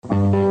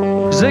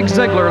Zig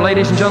Ziglar,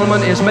 ladies and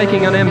gentlemen, is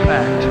making an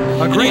impact.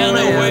 A And great you gotta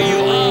know where you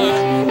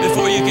are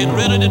before you can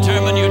really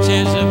determine your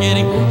chances of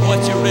getting what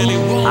you really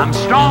want. I'm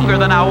stronger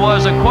than I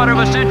was a quarter of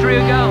a century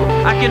ago.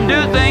 I can do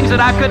things that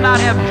I could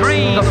not have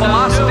dreamed. The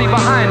philosophy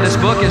behind this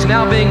book is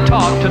now being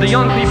taught to the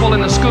young people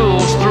in the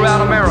schools throughout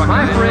America.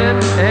 My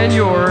friend and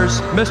yours,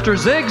 Mr.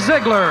 Zig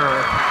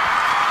Ziglar.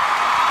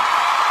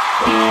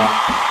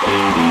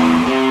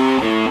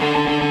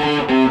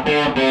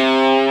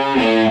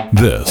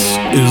 This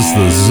is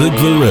the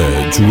Ziglar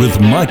Edge with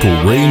Michael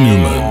Ray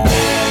Newman.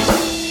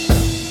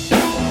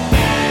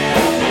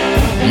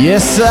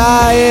 Yes,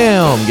 I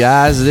am,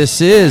 guys.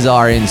 This is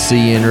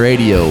RNCN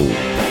Radio.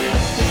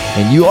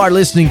 And you are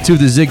listening to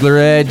the Ziglar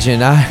Edge,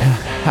 and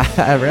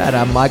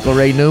I'm Michael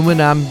Ray Newman.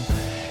 I'm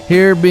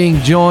here being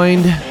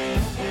joined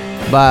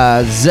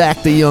by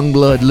Zach the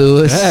Youngblood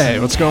Lewis. Hey,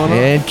 what's going on?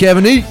 And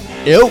Kevin E.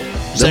 Yo,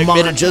 Zach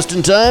made it just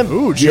in time.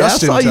 Ooh, Yeah,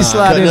 just in I saw time. you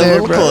slide in Cutting it a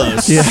there, little bro.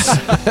 close.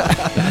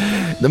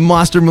 Yeah. The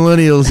monster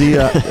millennials.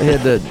 I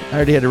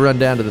heard he had to run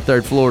down to the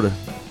third floor to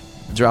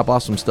drop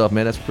off some stuff,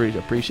 man. That's pretty. I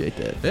appreciate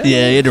that.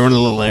 Yeah, you had to run a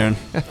little errand.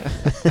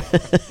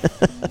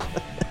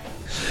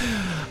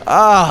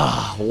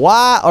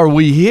 Why are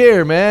we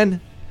here, man?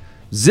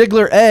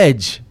 Ziglar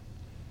Edge.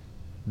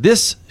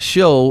 This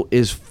show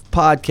is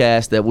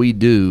podcast that we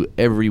do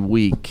every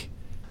week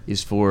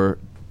is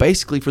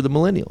basically for the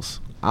millennials.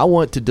 I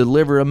want to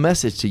deliver a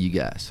message to you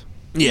guys.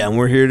 Yeah, and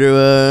we're here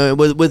to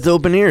with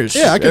open ears.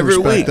 Yeah, I can every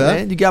respect week. that.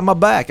 Man, you got my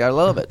back. I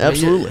love it.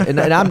 Absolutely.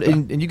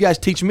 And you guys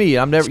teach me.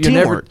 You're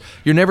teamwork.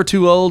 never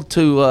too old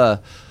to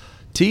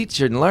teach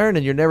and learn,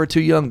 and you're never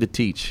too young to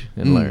teach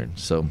and learn.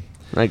 So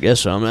I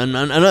guess so. I'm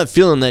not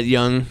feeling that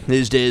young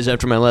these days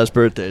after my last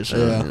birthday. So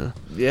Yeah.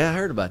 yeah, I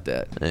heard about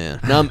that. yeah.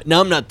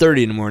 Now I'm not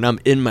 30 anymore, and I'm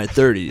in my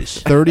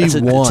 30s.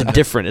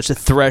 31. It's a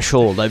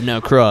threshold I've now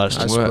crossed.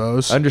 I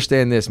suppose.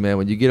 Understand this, man.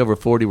 When you get over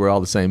 40, we're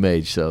all the same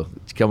age. So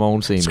just come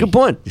on, see me. That's a good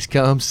point. Just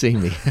come see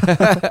me.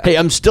 Hey,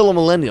 I'm still a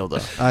millennial though.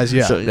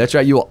 Yeah. So, That's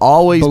right. You will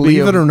always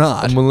Believe be it or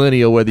not. a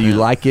millennial, whether you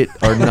like it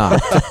or not.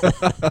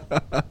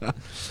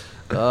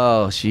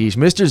 Oh, sheesh.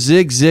 Mr.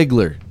 Zig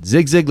Ziglar.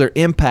 Zig Ziglar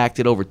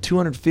impacted over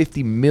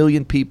 250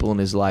 million people in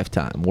his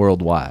lifetime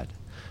worldwide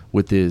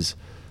with his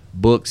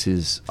books,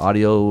 his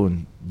audio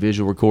and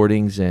visual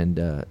recordings, and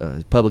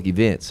public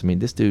events. I mean,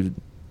 this dude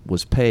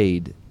was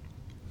paid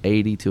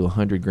 80 to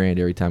 100 grand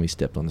every time he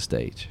stepped on the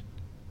stage.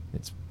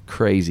 It's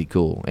crazy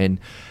cool. And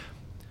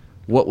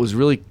what was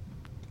really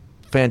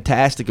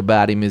fantastic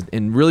about him is,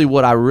 and really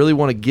what I really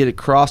want to get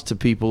across to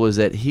people is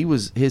that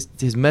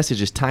his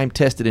message is time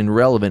tested and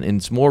relevant, and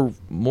it's more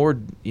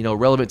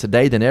relevant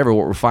today than ever.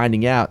 What we're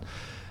finding out,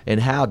 and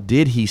how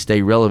did he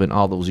stay relevant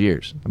all those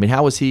years? I mean,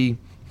 how was he?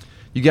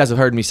 You guys have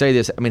heard me say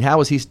this. I mean, how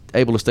was he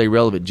able to stay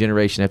relevant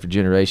generation after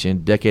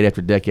generation, decade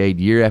after decade,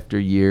 year after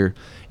year?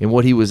 And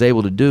what he was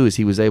able to do is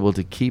he was able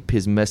to keep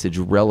his message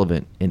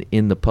relevant and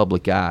in the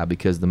public eye,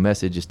 because the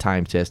message is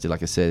time tested.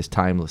 Like I said, it's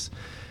timeless.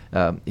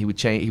 He would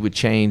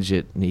change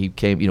it, and he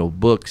came,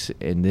 books,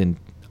 and then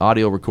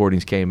audio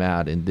recordings came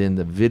out, and then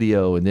the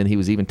video, and then he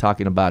was even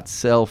talking about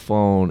cell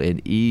phone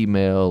and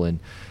email and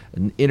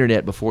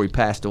internet before he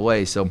passed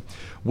away. So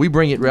we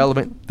bring it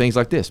relevant, things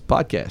like this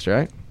podcast,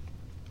 right?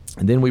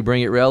 And then we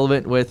bring it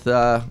relevant with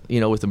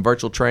with the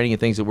virtual training and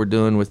things that we're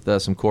doing with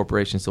some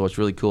corporations. So it's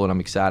really cool, and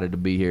I'm excited to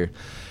be here.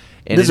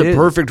 And this is a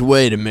perfect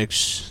way to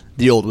mix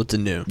the old with the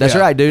new. That's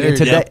Yeah. right, dude. And There you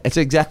today, go. that's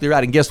exactly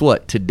right. And guess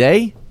what?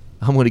 Today,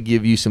 I'm going to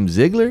give you some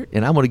Ziglar,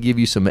 and I'm going to give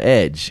you some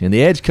edge. And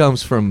the edge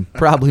comes from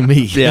probably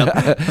me. Yeah.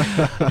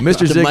 Mr.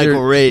 The Ziglar.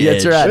 Michael Ray Yeah,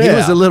 that's edge. right.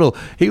 Yeah.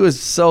 He was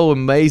so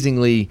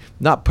amazingly,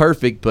 not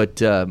perfect, but,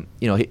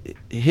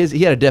 he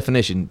had a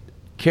definition.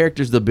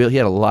 Character's the ability. He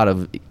had a lot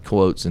of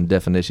quotes and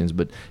definitions,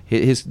 but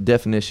his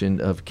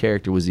definition of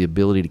character was the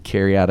ability to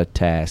carry out a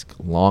task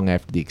long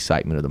after the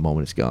excitement of the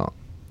moment is gone.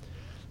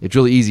 It's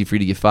really easy for you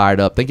to get fired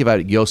up. Think about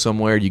it. You go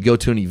somewhere, you go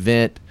to an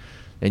event,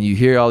 and you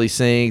hear all these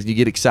things, you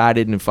get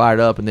excited and fired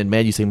up, and then,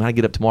 man, you say, when I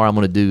get up tomorrow, I'm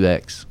going to do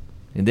X.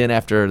 And then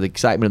after the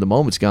excitement of the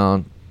moment's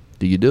gone,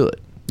 do you do it?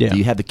 Yeah. Do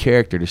you have the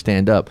character to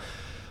stand up?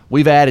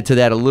 We've added to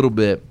that a little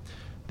bit.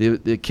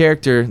 The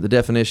character, the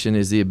definition,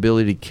 is the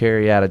ability to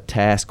carry out a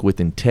task with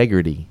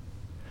integrity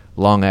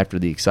long after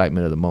the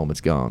excitement of the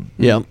moment's gone.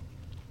 Yeah.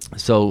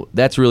 So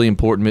that's really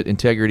important.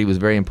 Integrity was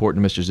very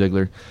important to Mr.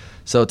 Ziglar.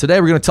 So today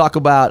we're going to talk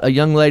about a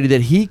young lady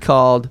that he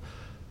called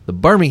the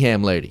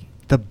Birmingham lady.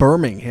 The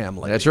Birmingham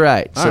lady. That's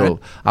right. All So right.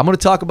 I'm going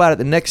to talk about it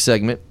the next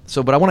segment.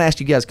 But I want to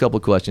ask you guys a couple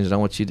of questions. And I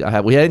want you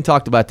to we hadn't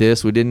talked about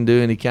this. We didn't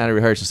do any kind of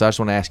rehearsal. So I just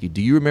want to ask you,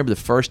 do you remember the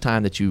first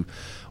time that you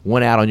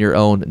went out on your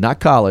own, not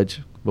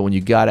college, but when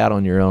you got out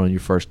on your own in your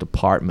first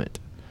apartment?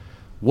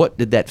 What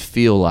did that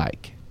feel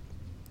like?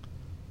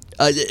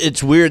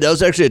 It's weird. That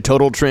was actually a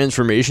total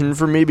transformation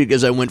for me,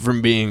 because I went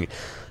from being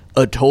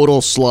a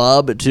total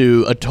slob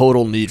to a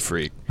total neat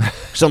freak.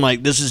 So I'm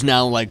like, this is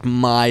now like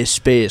my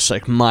space,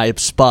 like my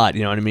spot.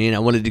 You know what I mean? I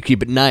wanted to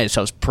keep it nice.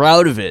 I was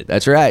proud of it.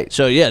 That's right.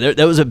 So yeah,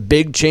 that was a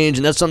big change,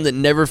 and that's something that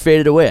never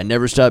faded away. I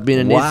never stopped being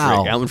a neat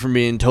Wow. freak. I went from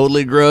being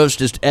totally gross,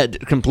 just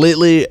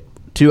completely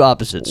Two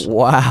opposites.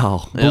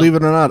 Wow. Believe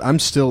it or not, I'm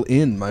still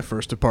in my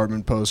first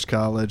apartment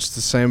post-college. It's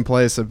the same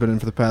place I've been in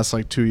for the past,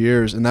 2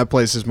 years, and that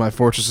place is my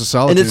fortress of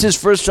solitude. And it's his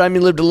first time he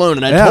lived alone.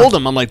 And I told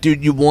him, I'm like,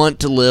 dude, you want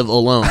to live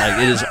alone.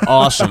 It is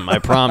awesome, I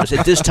promise.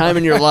 At this time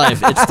in your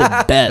life, it's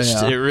the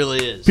best. Yeah. It really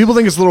is. People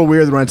think it's a little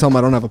weird when I tell them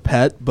I don't have a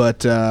pet,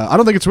 but I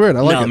don't think it's weird.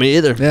 I like it. No, me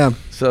either. Yeah.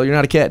 So you're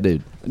not a cat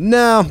dude.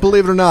 No,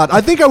 believe it or not. I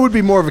think I would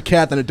be more of a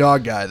cat than a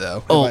dog guy,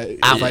 though,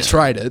 if I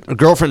tried it. My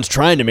girlfriend's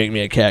trying to make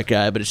me a cat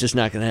guy, but it's just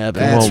not going to happen.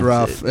 That's Won't.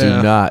 rough.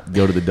 Do not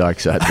go to the dark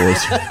side, boys.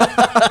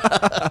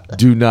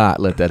 Do not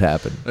let that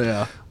happen.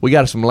 Yeah. We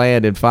got some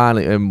land,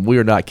 and we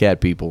are not cat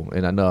people.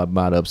 And I know I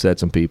might upset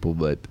some people,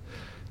 but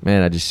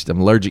man,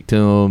 I'm allergic to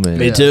them. And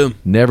Me too.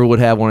 Never would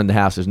have one in the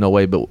house. There's no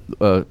way. But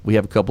we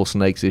have a couple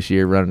snakes this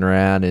year running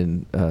around,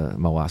 and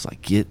my wife's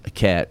like, "Get a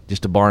cat,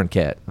 just a barn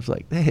cat." I was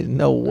like, "There's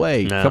no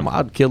way. No. Come on,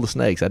 I'd kill the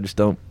snakes. I just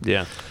don't.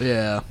 Yeah.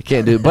 Yeah. I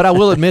can't do it." But I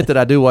will admit that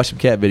I do watch some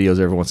cat videos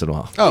every once in a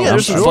while. Oh, Yeah,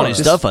 there's some sure. funny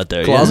stuff out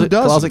there. Closet, Who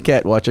doesn't? closet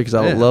cat watcher because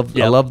I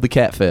Yeah. love the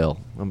cat fail.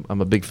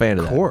 I'm a big fan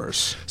of Of that.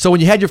 course. So when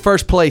you had your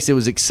first place, it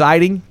was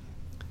exciting,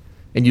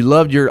 and you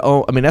loved your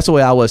own. I mean, that's the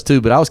way I was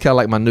too. But I was kind of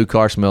like my new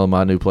car smell in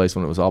my new place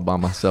when it was all by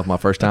myself. My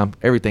first time,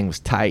 everything was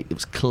tight. It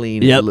was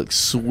clean. Yep. It looked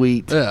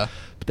sweet. Yeah.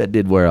 But that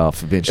did wear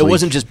off It eventually.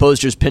 wasn't just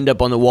posters pinned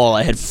up on the wall.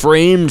 I had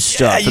framed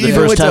stuff for the you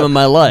first went time to in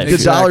my life. the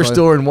dollar Exactly.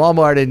 store and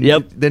Walmart, and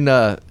Yep. then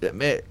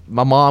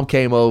my mom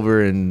came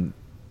over, and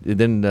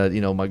then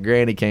my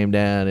granny came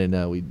down,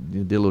 and we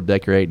did a little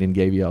decorating and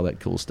gave you all that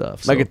cool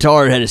stuff. My So-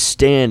 guitar had a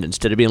stand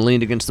instead of being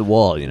leaned against the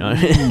wall, in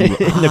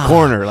the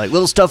corner,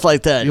 little stuff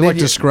like that. You like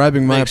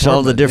describing my makes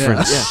all the apartment. Yeah.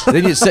 difference.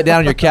 Then you sit down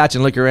on your couch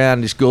and look around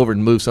and just go over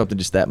and move something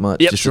just that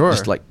much. Yep. just, Sure.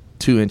 just like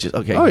 2 inches.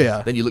 Okay. Oh,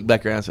 yeah. Then you look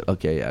back around and say,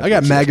 okay, yeah. I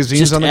got magazines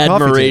Just on the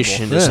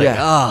admiration. coffee It's table.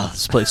 like,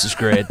 this place is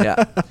great.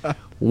 Yeah.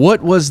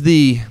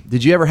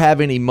 Did you ever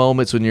have any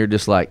moments when you're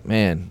just like,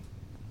 man,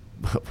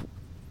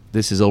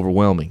 this is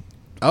overwhelming?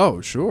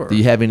 Oh, sure. Do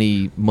you have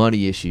any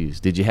money issues?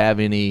 Did you have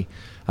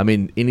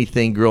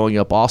anything growing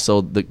up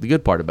also, the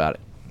good part about it?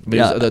 I mean,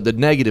 Yeah. the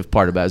negative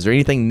part about it. Is there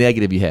anything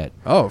negative you had?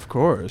 Oh, of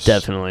course.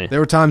 Definitely. There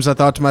were times I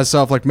thought to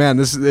myself, man,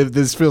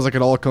 this feels like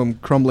it all come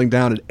crumbling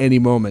down at any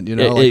moment.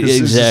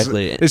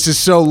 Exactly. This is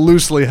so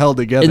loosely held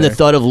together. And the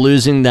thought of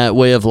losing that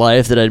way of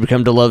life that I'd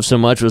become to love so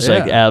much was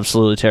Yeah.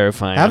 absolutely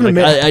terrifying. Having I'm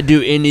to like, make- I'd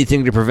do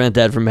anything to prevent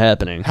that from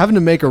happening. Having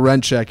to make a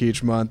rent check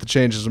each month, it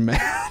changes a man.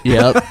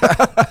 Yep.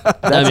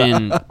 I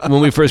mean,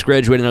 when we first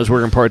graduated, I was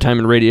working part-time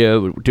in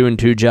radio, doing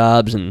 2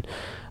 jobs, and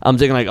I'm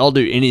thinking, I'll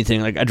do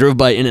anything. I drove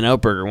by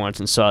In-N-Out Burger once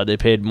and saw they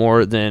paid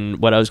more than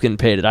what I was getting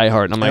paid at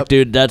iHeart. And I'm like,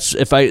 dude,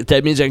 if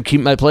that means I can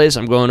keep my place,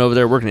 I'm going over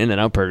there working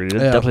In-N-Out Burger.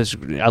 Yeah. That place,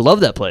 I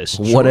love that place.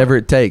 Whatever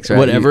it takes, right?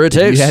 Whatever it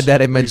takes. You had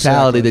that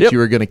mentality Exactly. that Yep. you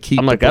were going to keep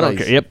I'm like, the I don't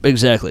place. care. Yep,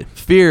 exactly.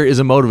 Fear is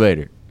a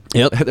motivator.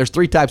 Yep. There's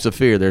 3 types of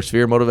fear. There's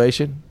fear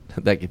motivation.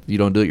 Like if you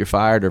don't do it, you're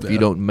fired, or if you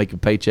don't make a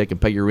paycheck and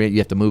pay your rent, you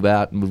have to move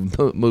out,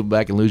 move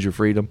back, and lose your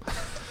freedom.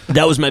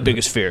 That was my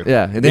biggest fear.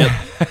 Yeah, and then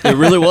It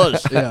really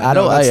was. I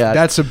don't.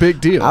 That's a big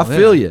deal. I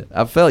feel you.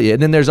 I feel you.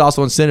 And then there's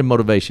also incentive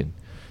motivation.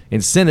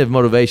 Incentive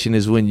motivation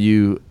is when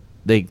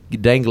they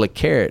dangle a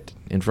carrot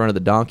in front of the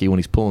donkey when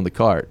he's pulling the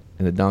cart,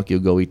 and the donkey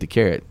will go eat the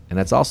carrot. And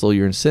that's also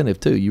your incentive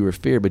too. You were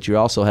fear, but you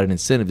also had an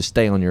incentive to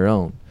stay on your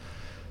own.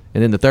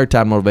 And then the third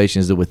type of motivation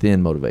is the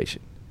within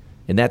motivation,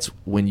 and that's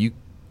when you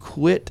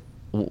quit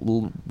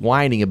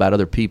whining about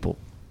other people.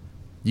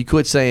 You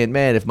quit saying,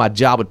 man, if my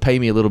job would pay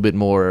me a little bit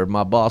more, or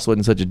my boss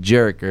wasn't such a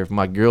jerk, or if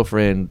my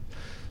girlfriend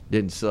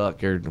didn't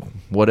suck, or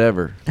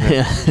whatever.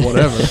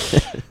 Whatever.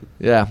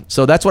 Yeah.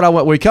 So that's what I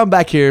want. When we come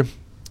back here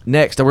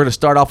next, we're going to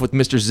start off with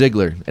Mr.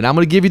 Ziegler. And I'm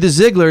going to give you the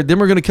Ziegler, then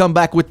we're going to come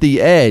back with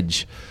the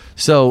Edge.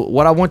 So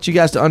what I want you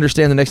guys to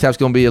understand the next half is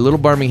going to be a little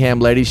Birmingham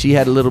lady. She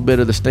had a little bit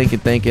of the Stinkin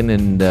Thinkin,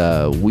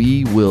 and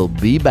we will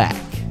be back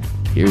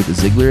here with the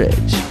Ziegler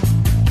Edge.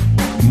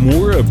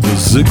 More of the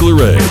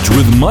Ziegler Edge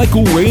with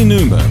Michael Ray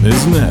Newman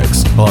is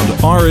next on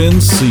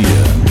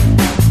RNCN.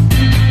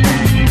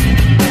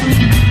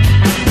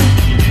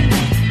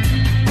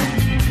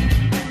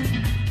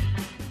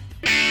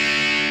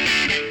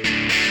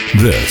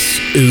 This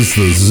is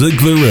the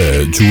Ziegler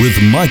Edge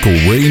with Michael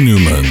Ray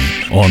Newman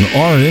on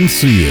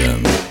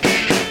RNCN.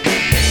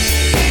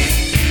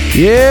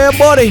 Yeah,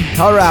 buddy.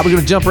 All right, we're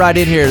going to jump right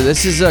in here.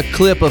 This is a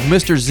clip of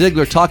Mr.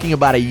 Ziegler talking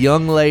about a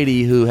young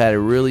lady who had a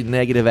really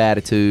negative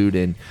attitude.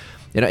 And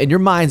in your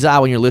mind's eye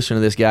when you're listening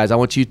to this, guys, I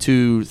want you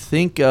to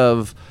think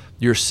of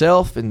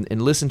yourself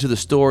and listen to the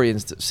story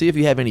and see if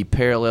you have any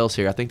parallels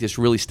here. I think this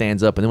really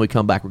stands up. And then we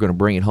come back, we're going to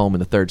bring it home in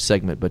the third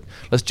segment. But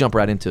let's jump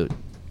right into it.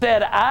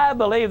 Said, I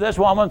believe this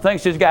woman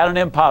thinks she's got an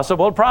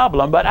impossible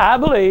problem, but I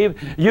believe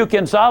you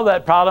can solve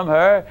that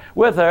problem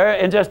with her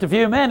in just a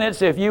few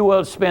minutes if you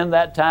will spend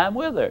that time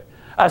with her.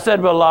 I said,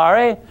 well,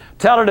 Laurie,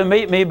 tell her to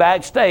meet me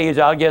backstage.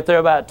 I'll get there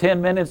about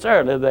 10 minutes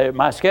early.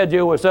 My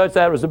schedule was such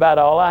that was about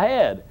all I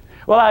had.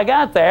 Well, I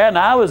got there, and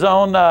I was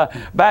on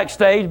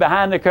backstage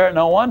behind the curtain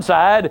on one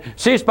side.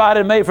 She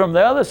spotted me from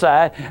the other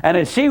side, and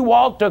as she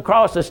walked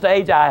across the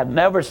stage, I have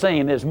never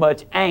seen as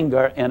much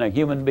anger in a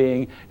human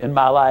being in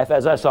my life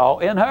as I saw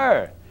in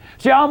her.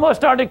 She almost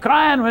started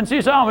crying when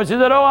she saw me. She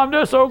said, "Oh, I'm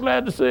just so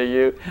glad to see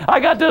you. I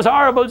got this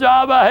horrible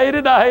job. I hate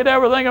it. I hate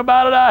everything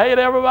about it. I hate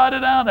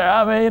everybody down there."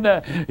 I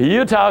mean,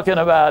 you talking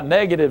about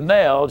negative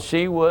nails,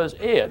 she was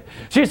it.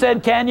 She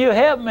said, "Can you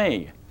help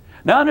me?"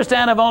 Now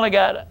understand, I've only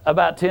got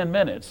about 10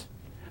 minutes.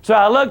 So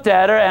I looked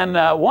at her,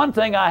 and one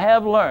thing I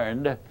have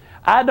learned,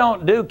 I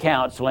don't do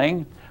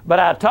counseling, but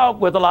I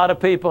talk with a lot of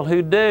people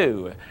who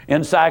do,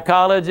 in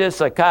psychology,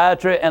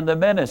 psychiatry, and the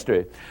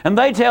ministry. And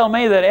they tell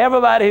me that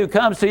everybody who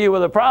comes to you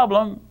with a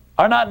problem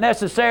are not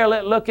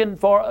necessarily looking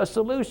for a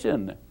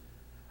solution.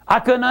 I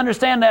couldn't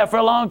understand that for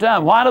a long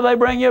time. Why do they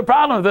bring you a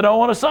problem if they don't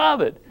want to solve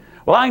it?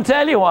 Well, I can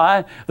tell you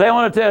why. They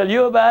want to tell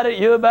you about it,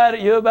 you about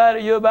it, you about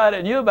it, you about it,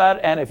 and you about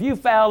it. And if you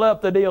foul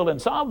up the deal and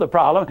solve the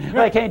problem,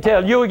 they can't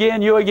tell you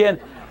again, you again.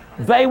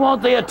 They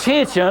want the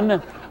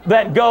attention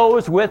that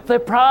goes with the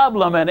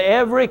problem, and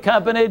every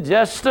company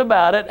just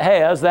about it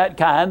has that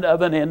kind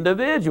of an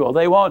individual.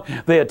 They want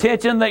the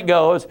attention that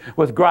goes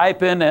with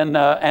griping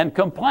and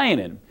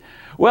complaining.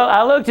 Well,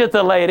 I looked at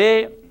the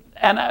lady,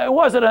 and it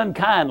wasn't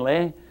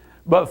unkindly,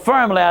 but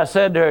firmly I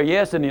said to her,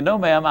 "Yes, and you know,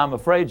 ma'am, I'm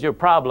afraid your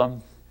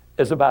problem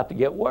is about to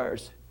get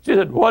worse." She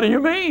said, "What do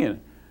you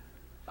mean?"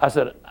 I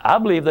said, "I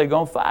believe they're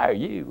going to fire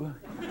you."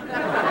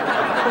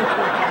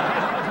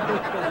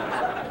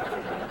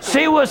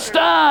 She was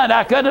stunned.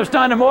 I couldn't have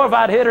stunned her more if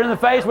I'd hit her in the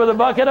face with a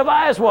bucket of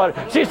ice water.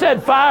 She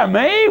said, "Fire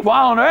me? Why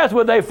on earth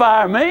would they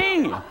fire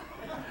me?"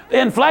 The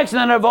inflection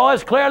in her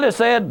voice clearly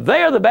said,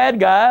 "They're the bad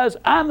guys.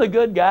 I'm the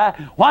good guy.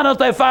 Why don't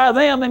they fire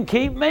them and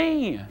keep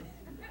me?"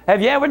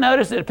 Have you ever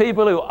noticed that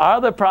people who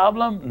are the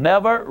problem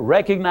never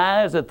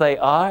recognize that they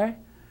are?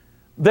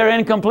 They're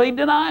in complete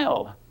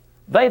denial.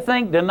 They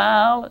think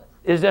denial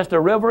is just a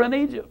river in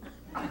Egypt.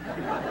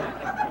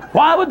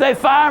 Why would they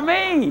fire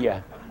me?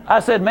 I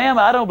said, "Ma'am,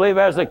 I don't believe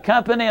there's a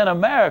company in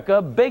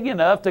America big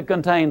enough to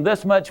contain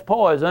this much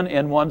poison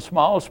in one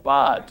small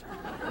spot."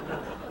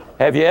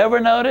 Have you ever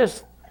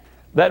noticed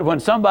that when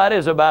somebody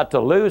is about to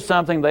lose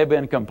something they've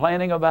been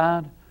complaining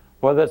about,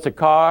 whether it's a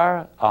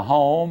car, a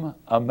home,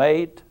 a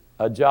mate,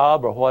 a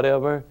job, or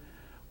whatever,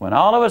 when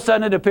all of a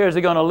sudden it appears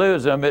they're going to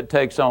lose them, it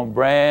takes on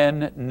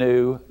brand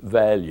new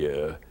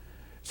value.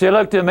 She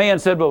looked at me and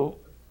said, "Well,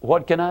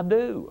 what can I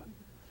do?"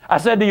 I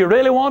said, "Do you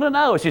really want to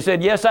know?" She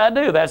said, "Yes, I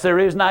do. That's the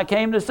reason I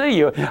came to see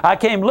you. I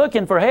came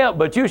looking for help,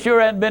 but you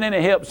sure haven't been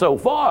any help so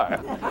far."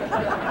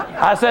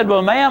 I said,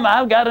 "Well, ma'am,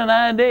 I've got an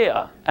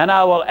idea, and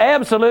I will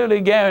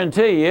absolutely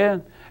guarantee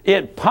you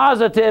it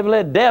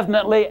positively,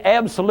 definitely,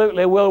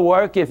 absolutely will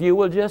work if you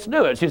will just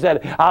do it." She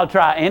said, "I'll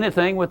try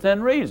anything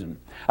within reason."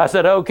 I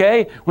said,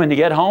 "Okay, when you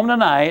get home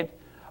tonight,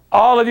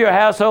 all of your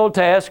household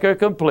tasks are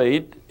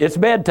complete. It's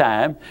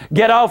bedtime.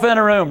 Get off in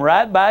a room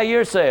right by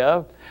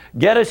yourself.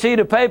 Get a sheet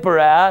of paper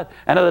out,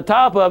 and at the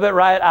top of it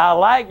write, 'I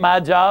like my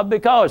job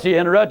because.'" She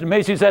interrupted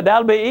me. She said,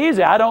 "That'll be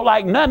easy. I don't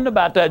like nothing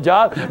about that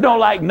job. Don't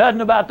like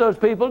nothing about those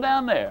people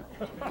down there."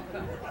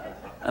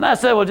 And I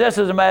said, "Well, just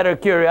as a matter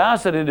of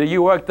curiosity, do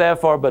you work there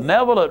for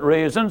benevolent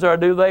reasons, or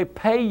do they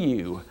pay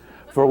you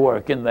for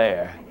working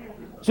there?"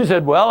 She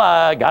said, "Well,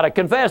 I got to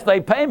confess, they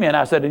pay me." And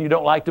I said, "And you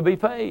don't like to be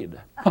paid?"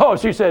 Oh,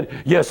 she said,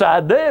 "Yes, I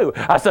do."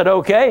 I said,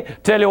 "Okay,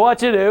 tell you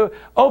what you do.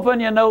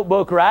 Open your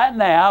notebook right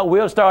now.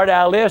 We'll start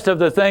our list of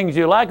the things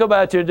you like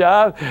about your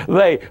job.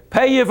 They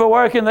pay you for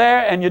working there,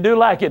 and you do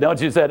like it, don't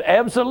you?" She said,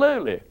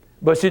 "Absolutely."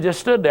 But she just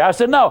stood there. I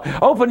said, "No,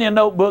 open your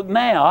notebook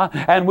now,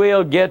 and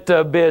we'll get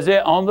busy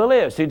on the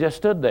list." She just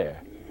stood there.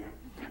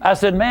 I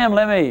said, "Ma'am,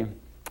 let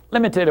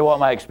me tell you what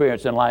my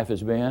experience in life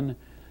has been.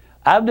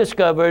 I've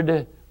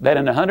discovered that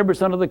in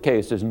 100% of the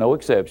cases, no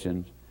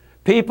exceptions,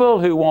 people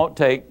who won't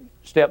take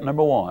step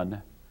number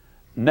one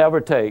never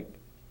take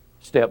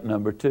step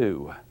number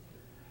two."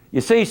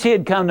 You see, she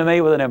had come to me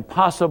with an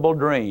impossible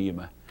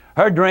dream.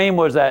 Her dream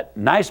was that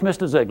nice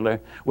Mr. Ziegler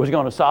was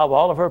going to solve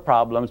all of her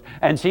problems,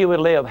 and she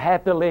would live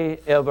happily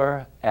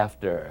ever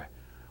after.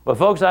 Well,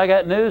 folks, I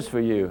got news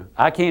for you.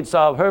 I can't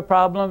solve her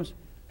problems.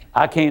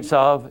 I can't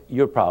solve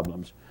your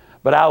problems.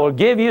 But I will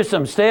give you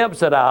some steps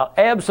that I'll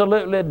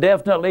absolutely,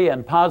 definitely,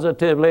 and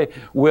positively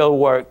will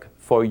work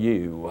for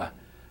you,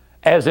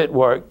 as it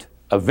worked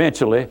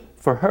eventually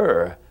for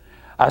her.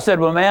 I said,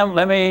 "Well, ma'am,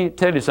 let me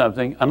tell you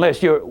something.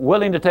 Unless you're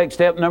willing to take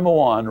step number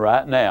one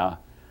right now,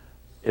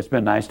 it's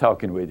been nice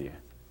talking with you."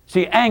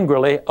 She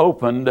angrily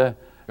opened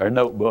her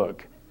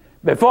notebook.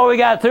 Before we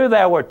got through,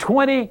 there were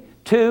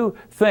 22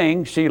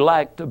 things she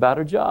liked about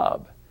her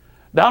job.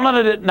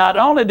 Not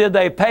only did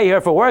they pay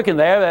her for working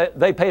there,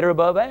 they paid her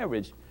above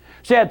average.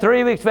 She had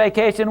 3 weeks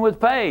vacation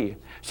with pay.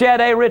 She had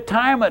a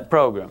retirement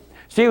program.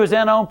 She was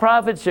in on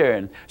profit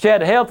sharing. She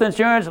had health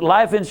insurance,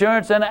 life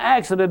insurance, and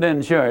accident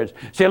insurance.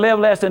 She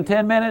lived less than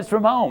 10 minutes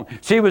from home.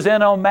 She was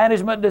in on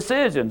management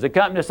decisions. The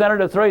company sent her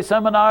to 3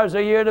 seminars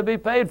a year to be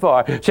paid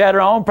for. She had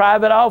her own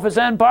private office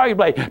and parking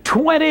place.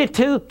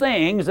 22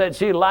 things that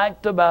she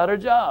liked about her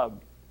job.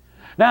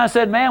 Now I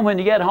said, "Ma'am, when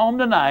you get home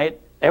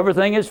tonight,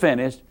 everything is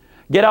finished.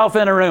 Get off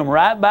in a room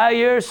right by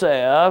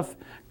yourself.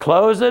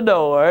 Close the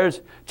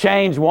doors,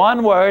 change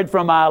one word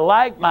from 'I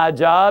like my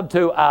job'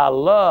 to 'I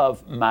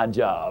love my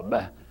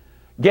job.'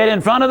 Get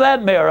in front of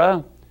that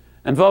mirror,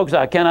 And folks,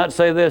 I cannot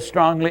say this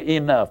strongly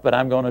enough, but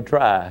I'm going to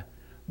try.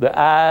 The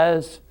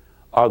eyes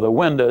are the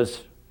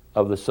windows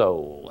of the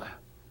soul.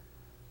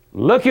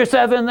 Look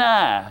yourself in the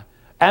eye,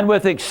 and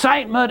with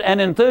excitement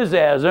and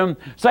enthusiasm,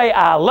 say,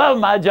 I love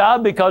my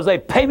job because they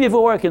pay me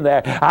for working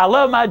there. I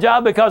love my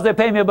job because they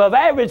pay me above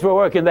average for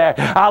working there.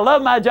 I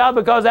love my job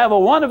because I have a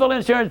wonderful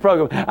insurance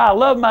program. I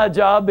love my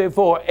job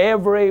before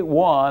every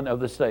one of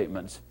the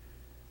statements.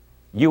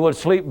 You will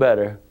sleep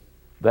better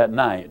that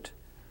night.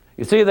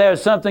 You see,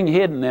 there's something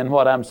hidden in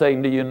what I'm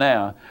saying to you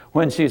now.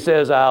 When she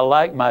says, I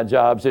like my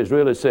job, she's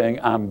really saying,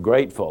 I'm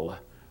grateful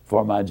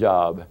for my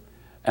job.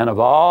 And of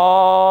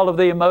all of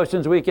the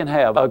emotions we can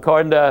have,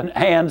 according to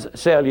Hans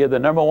Selye, the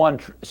number one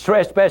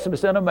stress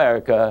specialist in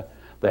America,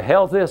 the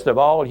healthiest of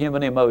all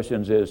human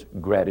emotions is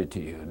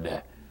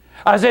gratitude.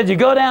 I said, you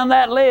go down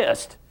that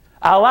list.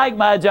 I like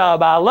my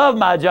job. I love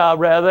my job,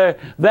 rather.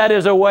 That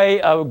is a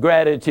way of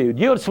gratitude.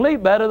 You'll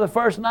sleep better the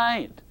first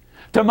night.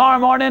 Tomorrow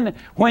morning,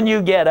 when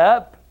you get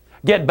up,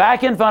 get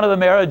back in front of the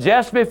mirror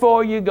just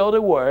before you go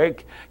to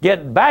work.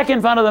 Get back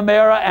in front of the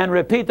mirror and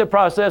repeat the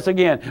process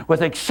again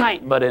with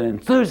excitement and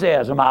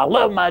enthusiasm. I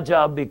love my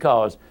job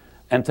because,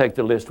 and take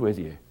the list with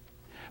you.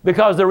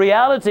 Because the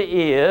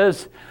reality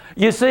is,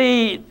 you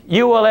see,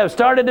 you will have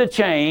started to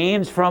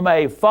change from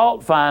a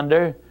fault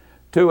finder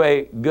to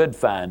a good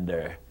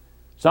finder.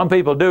 Some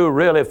people do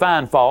really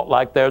find fault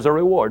like there's a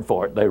reward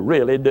for it. They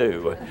really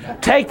do.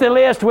 Take the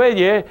list with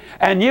you,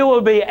 and you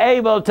will be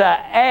able to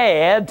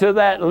add to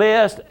that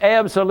list,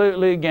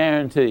 absolutely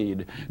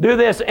guaranteed. Do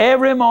this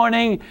every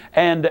morning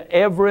and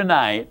every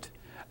night,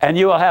 and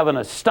you will have an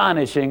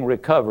astonishing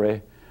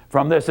recovery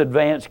from this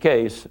advanced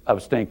case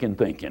of stinking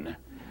thinking.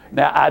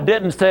 Now, I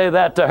didn't say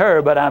that to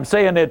her, but I'm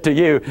saying it to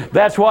you.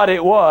 That's what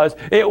it was.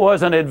 It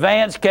was an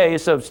advanced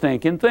case of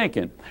stinking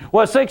thinking.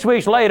 Well, 6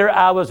 weeks later,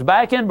 I was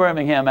back in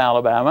Birmingham,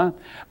 Alabama.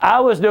 I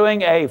was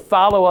doing a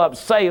follow-up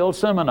sales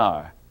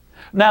seminar.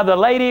 Now, the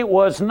lady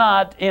was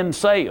not in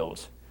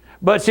sales,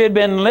 but she had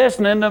been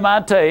listening to my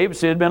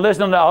tapes. She had been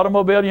listening to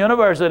Automobile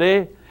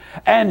University,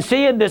 and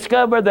she had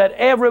discovered that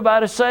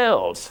everybody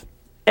sells.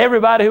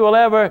 Everybody who will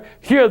ever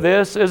hear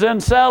this is in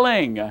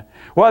selling.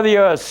 Whether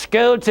you're a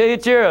school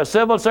teacher, a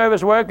civil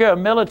service worker, a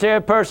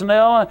military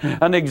personnel,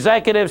 an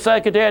executive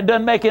secretary, it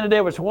doesn't make any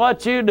difference.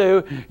 What you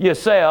do, you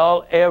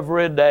sell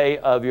every day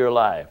of your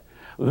life.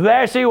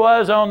 There she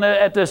was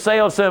at the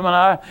sales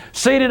seminar,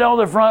 seated on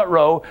the front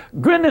row,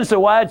 grinning so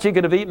wide she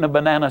could have eaten a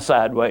banana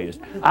sideways.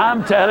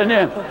 I'm telling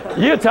you,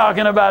 you're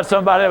talking about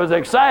somebody that was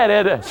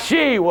excited.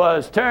 She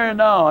was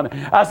turned on.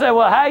 I said,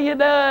 well, how you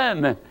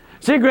doing?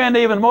 She grinned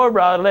even more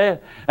broadly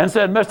and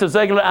said, Mr.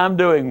 Ziegler, I'm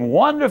doing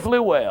wonderfully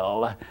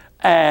well,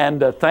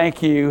 and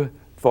thank you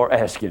for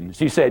asking.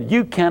 She said,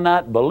 you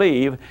cannot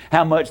believe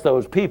how much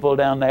those people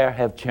down there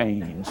have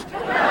changed.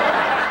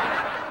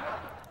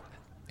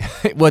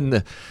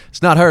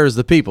 It's not her, it's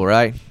the people,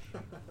 right?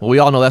 Well, we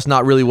all know that's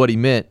not really what he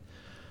meant,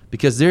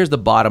 because there's the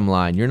bottom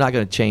line. You're not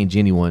going to change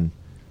anyone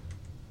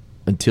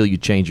until you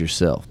change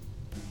yourself.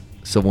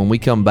 So when we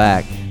come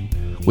back,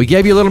 we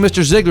gave you a little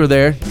Mr. Ziegler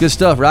there. Good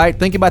stuff, right?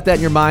 Think about that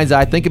in your mind's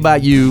eye. Think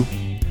about you.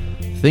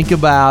 Think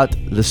about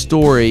the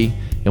story.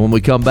 And when we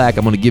come back,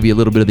 I'm going to give you a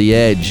little bit of the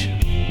edge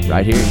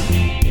right here.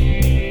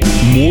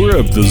 More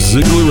of the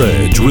Ziegler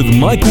Edge with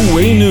Michael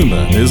Ray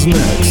Newman is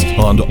next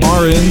on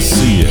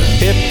RNCN.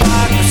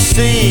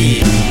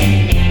 Hypocrisy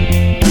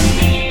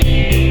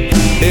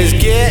is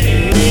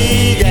getting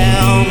me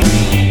down.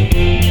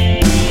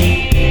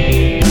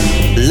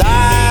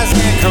 Lies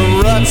and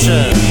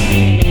corruption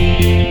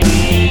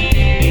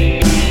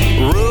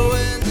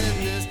ruined in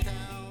this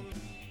town.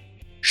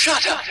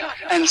 Shut up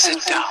and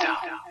sit down.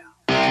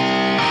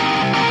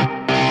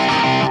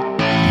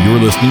 You're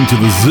listening to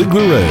the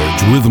Ziegler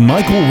Edge with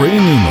Michael Ray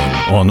Newman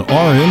on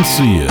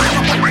RNCN.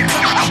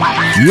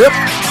 Yep,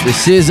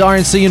 this is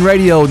RNCN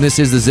Radio, and this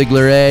is the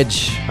Ziegler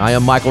Edge. I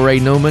am Michael Ray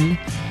Newman.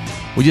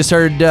 We just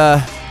heard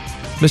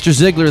Mr.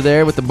 Ziegler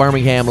there with the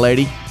Birmingham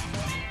lady.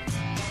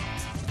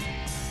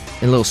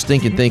 And a little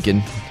stinking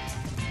thinking.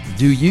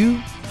 Do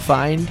you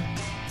find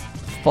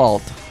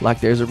fault like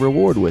there's a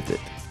reward with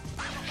it?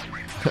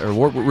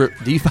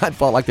 Do you find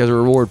fault like there's a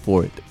reward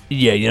for it?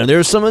 Yeah,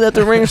 there's some of that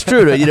rings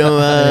true to,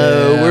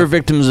 we're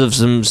victims of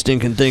some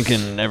stinking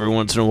thinking every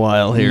once in a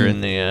while here in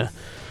the,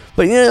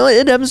 but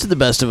it happens to the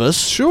best of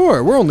us.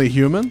 Sure, we're only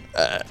human.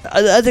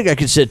 I think I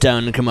could sit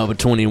down and come up with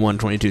 21,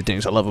 22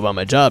 things I love about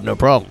my job, no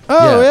problem.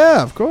 Oh,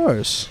 yeah, of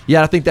course.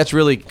 Yeah, I think that's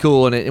really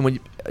cool.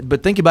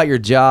 But think about your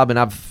job,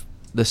 and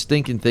the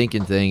stinking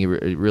thinking thing,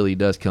 it really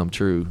does come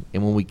true.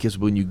 And because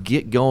when you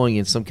get going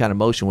in some kind of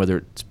motion, whether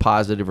it's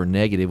positive or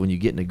negative, when you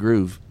get in a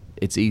groove,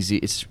 it's easy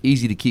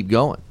to keep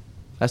going.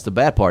 That's the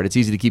bad part. It's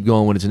easy to keep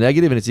going when it's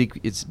negative,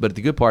 but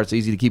the good part, it's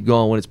easy to keep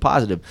going when it's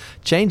positive.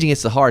 Changing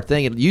it's the hard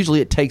thing.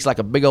 Usually it takes like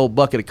a big old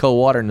bucket of cold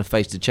water in the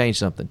face to change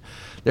something.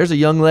 There's a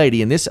young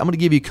lady, and I'm going to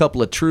give you a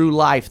couple of true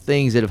life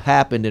things that have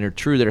happened and are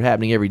true that are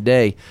happening every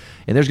day.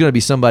 And there's going to be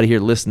somebody here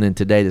listening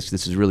today this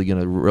is really going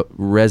to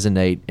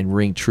resonate and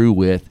ring true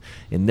with,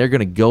 and they're going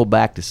to go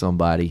back to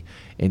somebody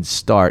and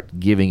start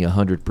giving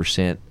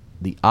 100%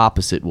 the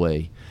opposite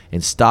way.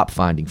 and stop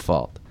finding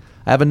fault.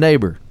 I have a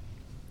neighbor,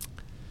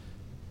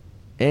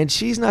 and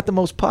she's not the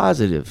most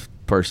positive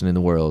person in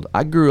the world.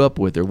 I grew up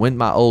with her,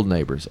 my old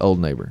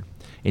neighbor,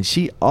 and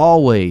she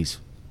always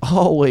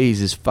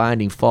is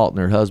finding fault in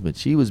her husband.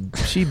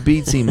 She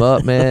beats him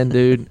up, man,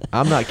 dude.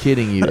 I'm not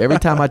kidding you. Every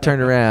time I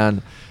turned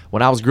around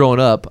when I was growing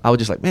up, I was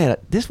just like, man,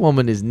 this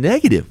woman is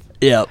negative.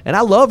 Yeah. And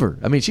I love her.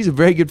 I mean, she's a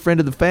very good friend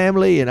of the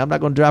family, and I'm not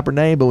going to drop her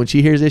name, but when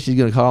she hears this, she's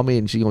going to call me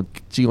and she's going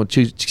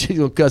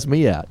to cuss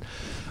me out.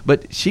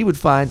 But she would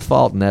find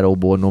fault in that old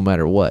boy no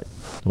matter what.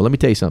 Well, let me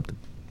tell you something.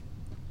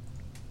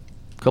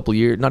 A couple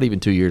years, not even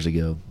 2 years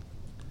ago,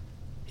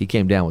 he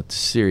came down with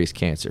serious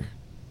cancer.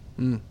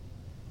 And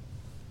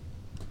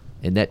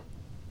that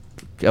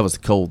was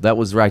cold. That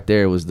was right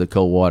there. Was the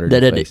cold water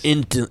That in had the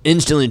face. to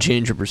instantly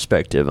change your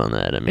perspective on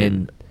that. I mean,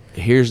 And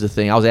here's the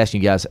thing. I was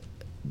asking you guys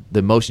the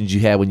emotions you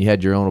had when you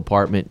had your own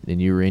apartment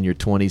and you were in your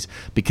 20s,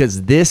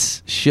 because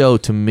this show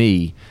to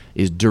me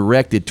is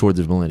directed toward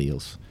the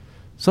millennials.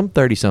 Some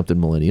 30-something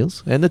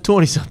millennials and the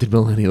 20-something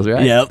millennials,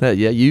 right? Yep.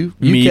 Yeah, you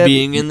me Kevin,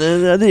 being in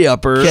the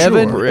upper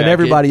Kevin bracket, and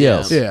everybody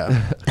else.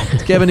 Yeah.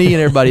 Kevin E.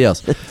 and everybody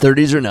else.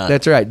 30s or not.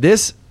 That's right.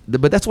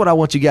 But that's what I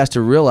want you guys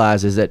to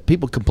realize is that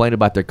people complain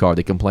about their car.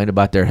 They complain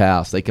about their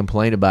house. They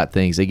complain about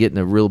things. They get in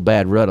a real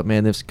bad rut of,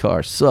 man, this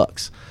car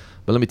sucks.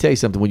 But let me tell you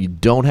something. When you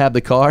don't have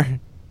the car,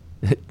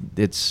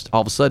 it's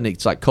all of a sudden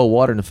it's like cold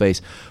water in the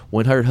face.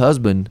 When her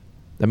husband,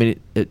 I mean,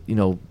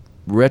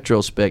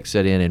 retrospect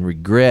set in and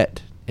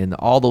regret and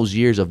all those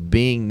years of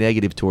being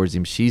negative towards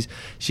him, she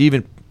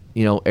even,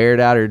 aired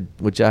out her,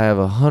 which I have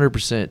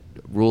 100%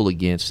 rule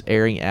against,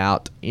 airing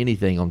out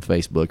anything on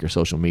Facebook or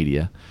social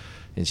media.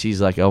 And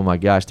she's like, oh my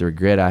gosh, the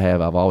regret I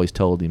have, I've always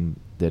told him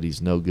that he's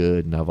no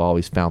good, and I've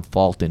always found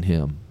fault in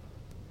him.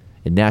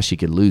 And now she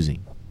could lose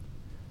him.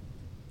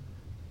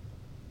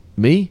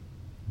 Me?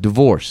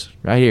 Divorce,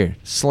 right here,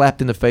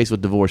 slapped in the face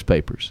with divorce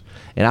papers.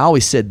 And I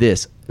always said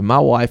this, my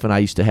wife and I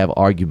used to have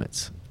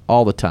arguments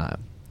all the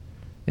time.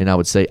 And I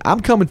would say, I'm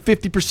coming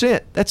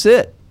 50%. That's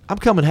it. I'm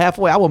coming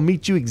halfway. I will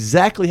meet you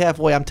exactly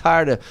halfway. I'm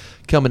tired of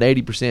coming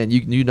 80%.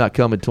 You not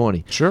coming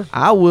 20. Sure.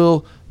 I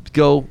will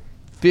go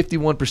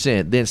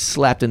 51%,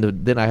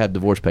 then I had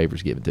divorce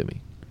papers given to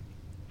me.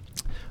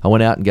 I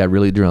went out and got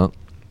really drunk.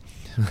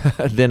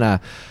 Then I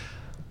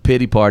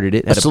pity partied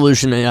it. A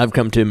solution I've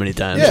come to many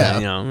times.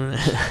 Yeah.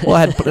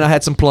 Well, I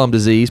had some plum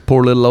disease.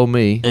 Poor little old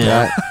me.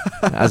 Yeah.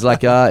 Right? I was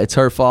like, it's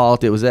her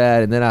fault. It was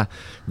that. And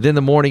then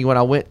the morning when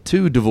I went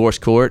to divorce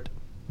court,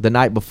 the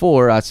night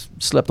before, I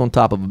slept on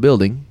top of a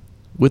building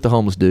with the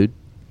homeless dude.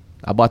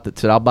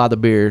 Said, I'll buy the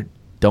beer.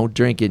 Don't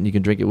drink it, and you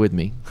can drink it with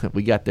me.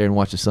 We got there and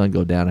watched the sun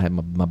go down. I had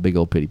my big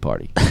old pity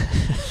party.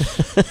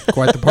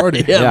 Quite the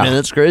party. Yeah, man,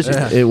 that's crazy.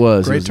 Yeah. It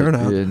was. Great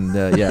turnout. And,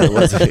 it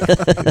was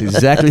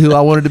exactly who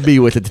I wanted to be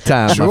with at the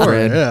time, my Sure,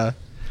 friend. yeah.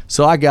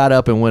 So I got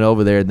up and went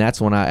over there, and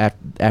that's when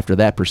after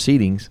that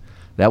proceedings,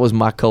 that was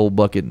my cold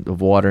bucket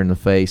of water in the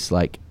face.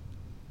 Like,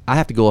 I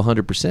have to go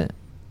 100%.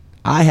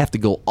 I have to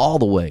go all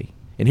the way.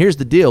 And here's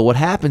the deal. What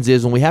happens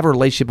is when we have a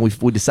relationship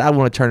and we decide we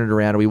want to turn it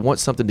around and we want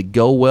something to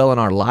go well in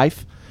our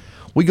life,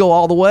 we go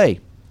all the way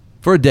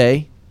for a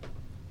day.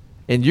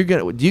 And do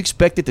you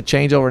expect it to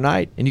change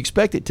overnight? And you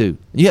expect it to.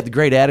 And you have the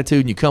great attitude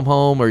and you come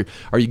home or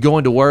you go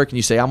into work and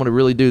you say, I'm going to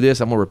really do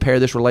this. I'm going to repair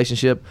this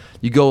relationship.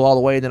 You go all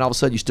the way and then all of a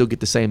sudden you still get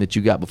the same that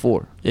you got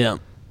before. Yeah.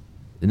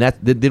 And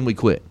then we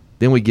quit.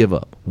 Then we give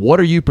up. What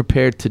are you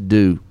prepared to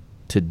do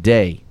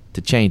today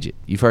to change it?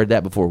 You've heard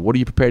that before. What are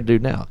you prepared to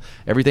do now?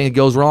 Everything that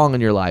goes wrong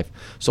in your life.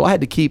 So I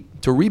had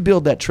to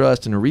rebuild that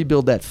trust and to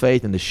rebuild that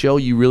faith and to show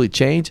you really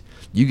change,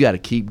 you got to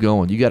keep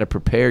going. You got to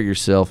prepare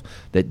yourself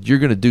that you're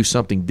going to do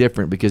something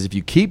different, because if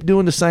you keep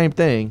doing the same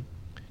thing,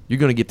 you're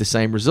going to get the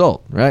same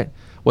result, right?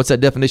 What's that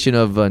definition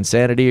of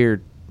insanity?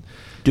 Or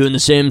doing the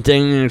same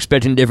thing and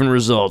expecting different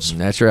results.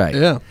 That's right.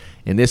 Yeah.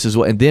 And this is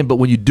but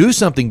when you do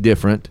something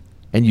different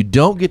and you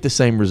don't get the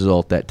same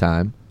result that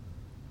time,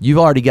 you've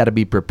already got to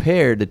be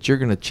prepared that you're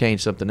going to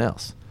change something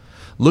else.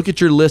 Look at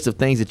your list of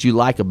things that you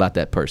like about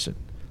that person.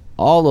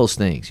 All those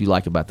things you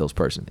like about those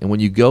person. And when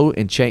you go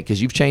and change,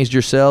 because you've changed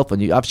yourself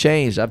and I've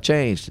changed.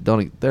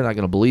 They're not going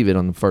to believe it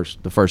on the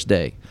first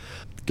day.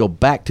 Go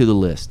back to the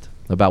list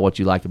about what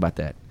you like about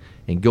that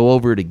and go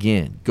over it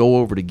again.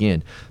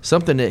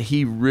 Something that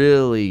he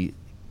really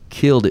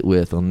killed it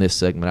with on this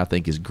segment, I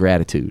think, is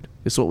gratitude.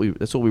 That's what we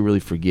really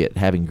forget,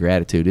 having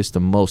gratitude. It's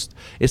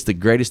the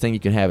greatest thing you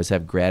can have is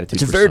have gratitude.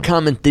 It's a for very someone.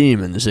 common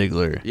theme in the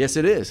Ziegler. Yes,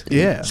 it is.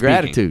 Yeah.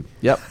 Gratitude.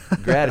 Yep.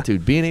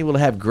 Gratitude. Being able to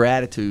have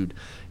gratitude.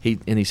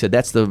 He said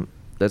that's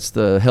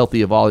the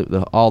healthy of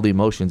all the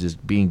emotions is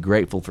being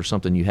grateful for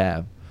something you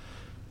have.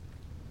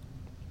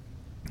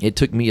 It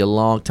took me a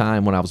long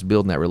time when I was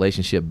building that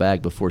relationship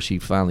back before she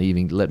finally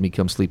even let me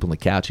come sleep on the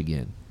couch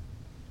again.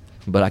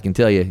 But I can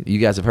tell you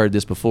guys have heard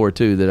this before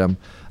too, that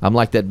I'm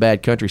like that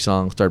bad country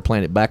song, started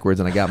playing it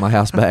backwards, and I got my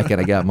house back, and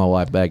I got my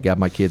wife back, got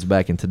my kids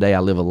back, and today I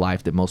live a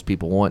life that most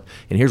people want.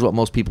 And here's what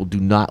most people do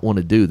not want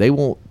to do.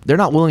 They're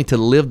not willing to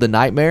live the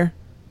nightmare.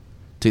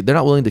 They're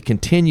not willing to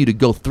continue to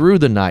go through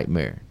the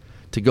nightmare,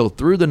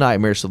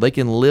 so they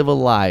can live a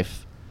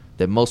life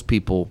that most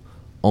people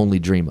only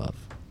dream of.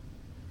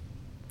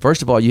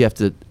 First of all, you have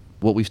to,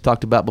 what we've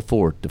talked about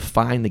before,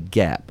 define the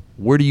gap.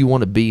 Where do you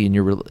want to be in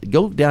your,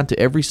 go down to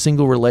every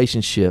single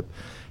relationship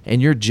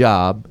and your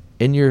job,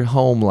 in your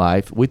home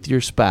life, with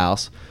your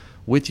spouse,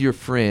 with your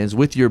friends,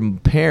 with your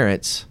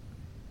parents.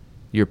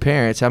 Your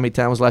parents, how many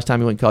times was the last time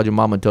you went and called your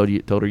mom and told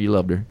her you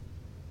loved her?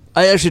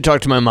 I actually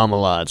talk to my mom a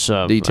lot.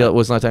 So Do you tell?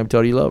 What's the last time you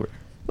told her you love her?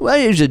 Well, I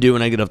usually do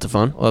when I get off the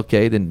phone.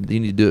 Okay, then you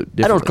need to do it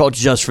differently. I don't call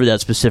just for that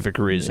specific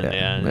reason.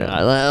 Yeah.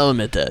 I'll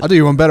admit that. I'll do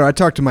you one better. I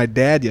talked to my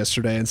dad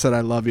yesterday and said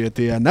I love you at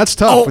the end. That's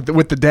tough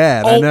with the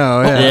dad. I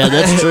know. Yeah,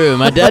 that's true.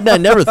 My dad and I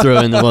never throw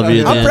in the love you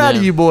at the I'm end, proud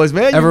of you boys,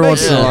 man. Every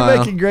once in a You're while.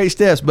 making great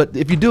steps. But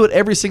if you do it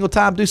every single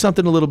time, do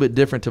something a little bit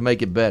different to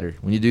make it better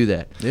when you do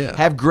that. Yeah.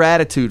 Have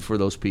gratitude for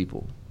those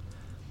people.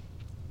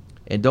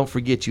 And don't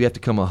forget, you have to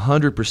come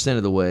 100%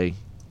 of the way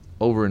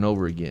over and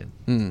over again.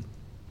 Mm.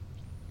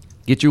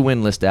 Get your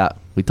win list out.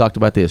 We talked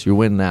about this, your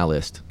win now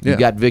list. Yeah. You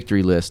got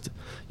victory list.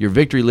 Your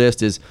victory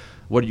list is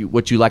what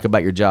you like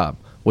about your job.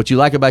 What you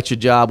like about your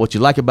job, what you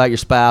like about your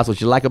spouse,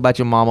 what you like about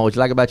your mama, what you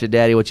like about your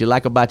daddy, what you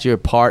like about your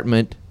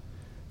apartment.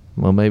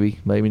 Well, maybe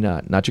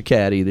not. Not your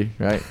cat either,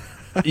 right?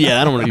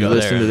 Yeah, I don't want to You go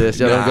listen to there. this.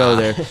 Don't go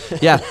there.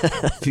 Yeah,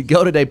 if you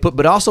go today,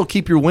 but also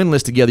keep your win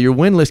list together. Your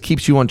win list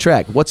keeps you on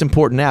track. What's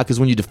important now? Because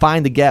when you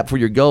define the gap for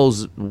your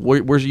goals,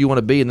 where you want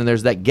to be, and then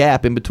there's that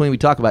gap in between. We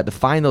talk about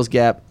define those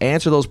gap,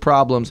 answer those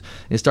problems,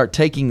 and start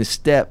taking the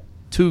step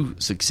to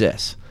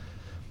success.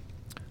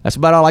 That's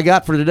about all I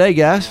got for today,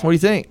 guys. What do you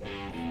think?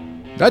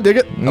 I dig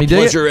it. You dig it?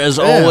 Pleasure as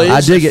always.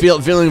 I dig it.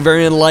 Feeling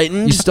very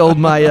enlightened. You stole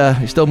my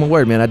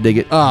word, man. I dig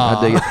it.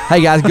 I dig it.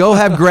 Hey guys, go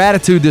have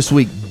gratitude this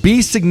week.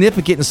 Be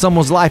significant in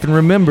someone's life, and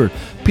remember,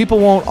 people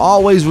won't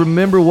always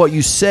remember what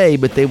you say,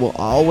 but they will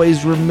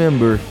always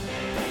remember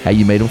how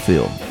you made them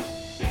feel.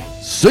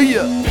 See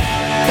ya.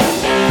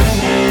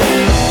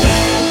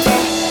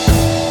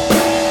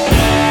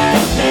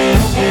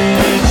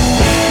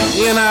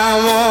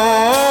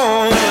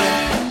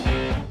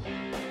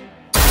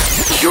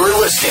 You're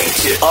listening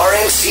to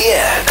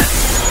RNCN,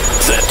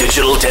 the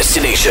digital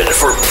destination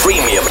for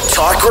premium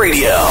talk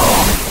radio.